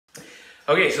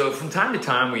Okay, so from time to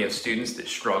time we have students that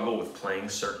struggle with playing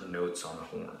certain notes on the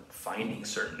horn, finding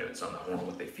certain notes on the horn,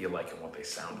 what they feel like and what they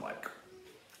sound like.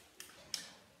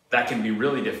 That can be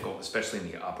really difficult, especially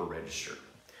in the upper register,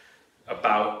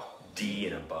 about D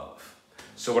and above.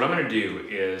 So what I'm going to do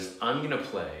is I'm going to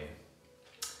play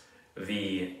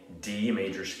the D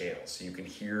major scale so you can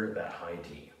hear that high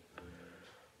D.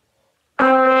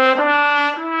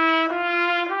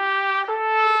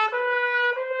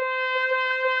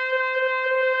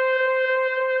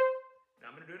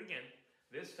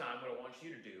 This time what I want you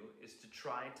to do is to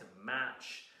try to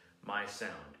match my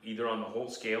sound, either on the whole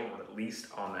scale or at least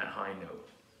on that high note,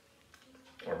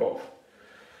 or both.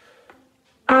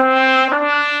 And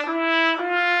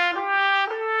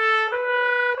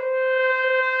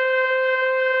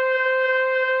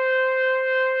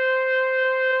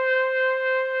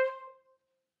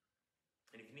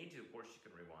if you need to, of course, you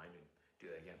can rewind and do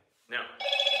that again. Now,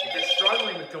 if you're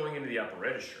struggling with going into the upper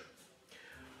register,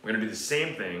 we're going to do the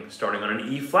same thing starting on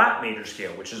an E flat major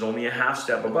scale, which is only a half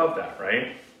step above that,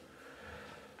 right?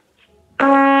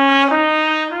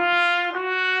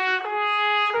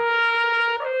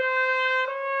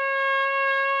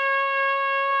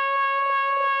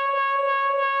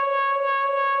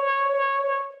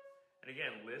 And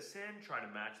again, listen, try to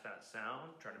match that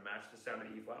sound, try to match the sound of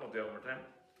the E flat. I'll do it one more time.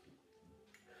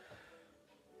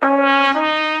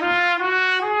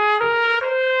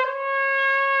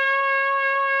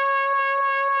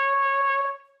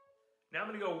 Now I'm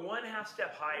going to go one half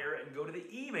step higher and go to the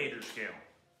E major scale.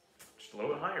 Just a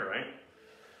little bit higher, right?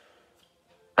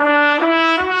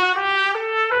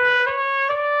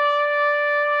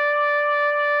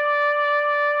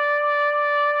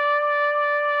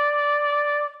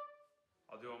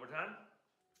 I'll do it one more time.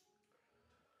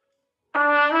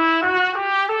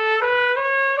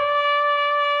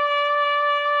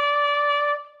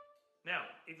 Now,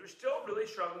 if you're still really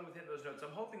struggling with hitting those notes,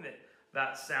 I'm hoping that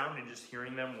that sound and just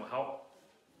hearing them will help.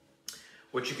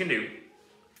 What you can do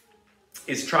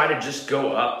is try to just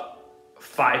go up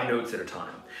 5 notes at a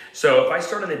time. So if I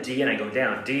start on the D and I go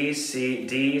down, D,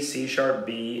 C sharp,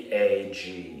 B, A,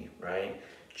 G, right?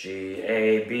 G,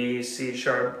 A, B, C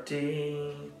sharp,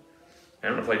 D.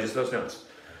 I'm gonna play just those notes.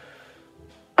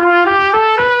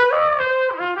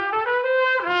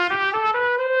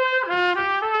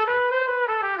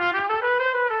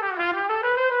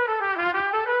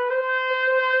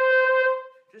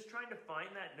 Just trying to find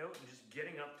that note and just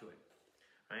getting up to it,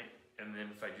 right? And then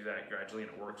if I do that gradually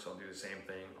and it works, I'll do the same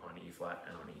thing on E flat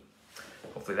and on E.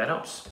 Hopefully that helps.